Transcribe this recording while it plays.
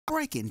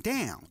breaking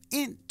down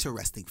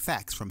interesting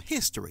facts from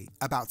history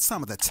about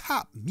some of the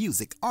top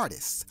music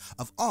artists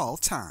of all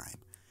time.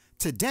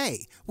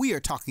 Today, we are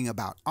talking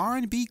about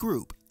R&B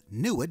group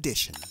New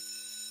Edition.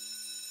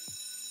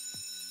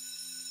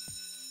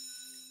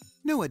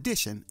 New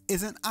Edition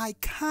is an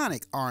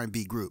iconic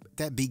R&B group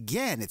that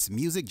began its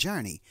music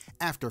journey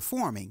after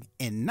forming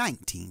in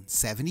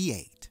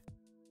 1978.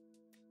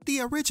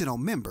 The original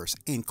members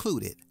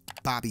included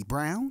Bobby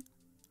Brown,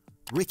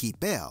 Ricky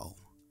Bell,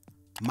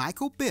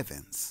 Michael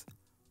Bivins,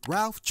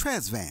 Ralph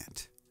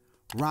Tresvant,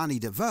 Ronnie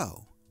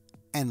Devoe,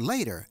 and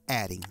later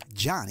adding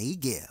Johnny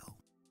Gill.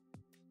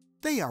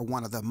 They are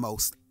one of the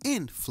most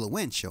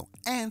influential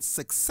and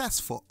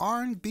successful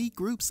R&B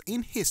groups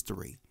in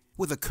history,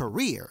 with a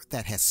career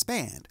that has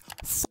spanned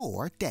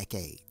 4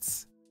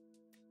 decades.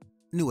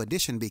 New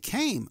Edition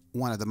became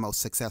one of the most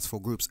successful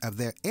groups of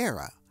their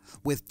era,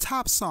 with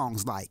top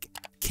songs like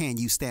Can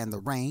You Stand the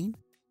Rain,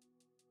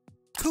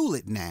 Cool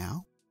It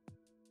Now,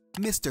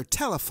 Mr.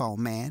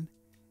 Telephone Man,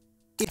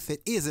 If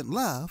It Isn't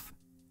Love,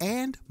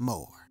 and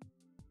more.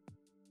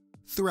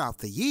 Throughout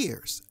the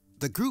years,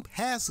 the group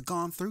has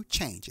gone through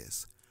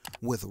changes,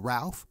 with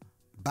Ralph,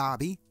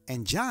 Bobby,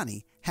 and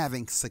Johnny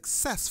having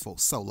successful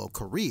solo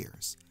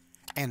careers,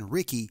 and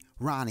Ricky,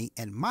 Ronnie,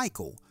 and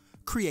Michael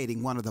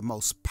creating one of the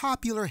most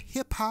popular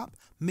hip-hop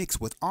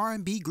mixed with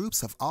R&B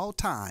groups of all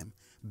time,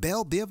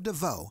 Bell Biv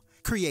DeVoe,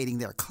 creating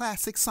their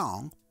classic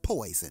song,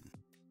 Poison.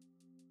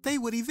 They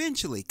would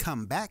eventually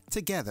come back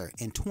together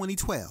in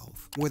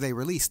 2012, where they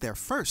released their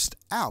first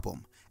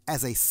album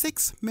as a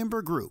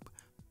 6-member group.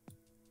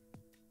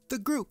 The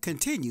group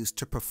continues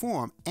to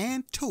perform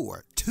and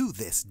tour to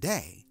this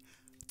day,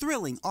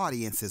 thrilling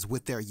audiences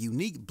with their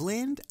unique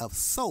blend of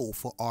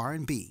soulful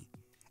R&B.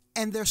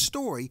 And their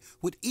story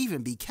would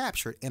even be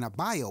captured in a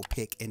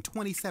biopic in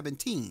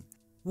 2017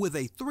 with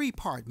a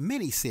 3-part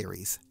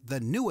miniseries,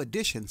 The New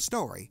Edition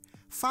Story,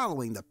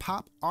 following the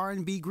pop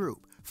R&B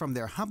group from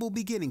their humble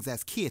beginnings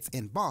as kids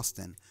in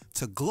Boston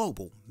to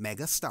global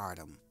mega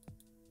stardom.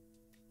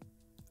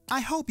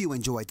 I hope you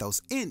enjoyed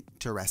those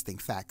interesting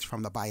facts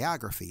from the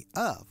biography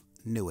of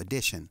New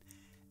Edition,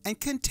 and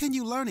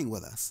continue learning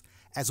with us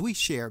as we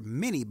share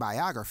many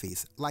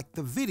biographies like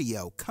the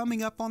video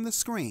coming up on the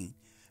screen,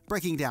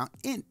 breaking down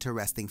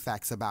interesting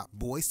facts about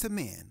Boyz II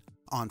Men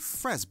on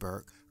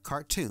Fresburg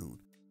Cartoon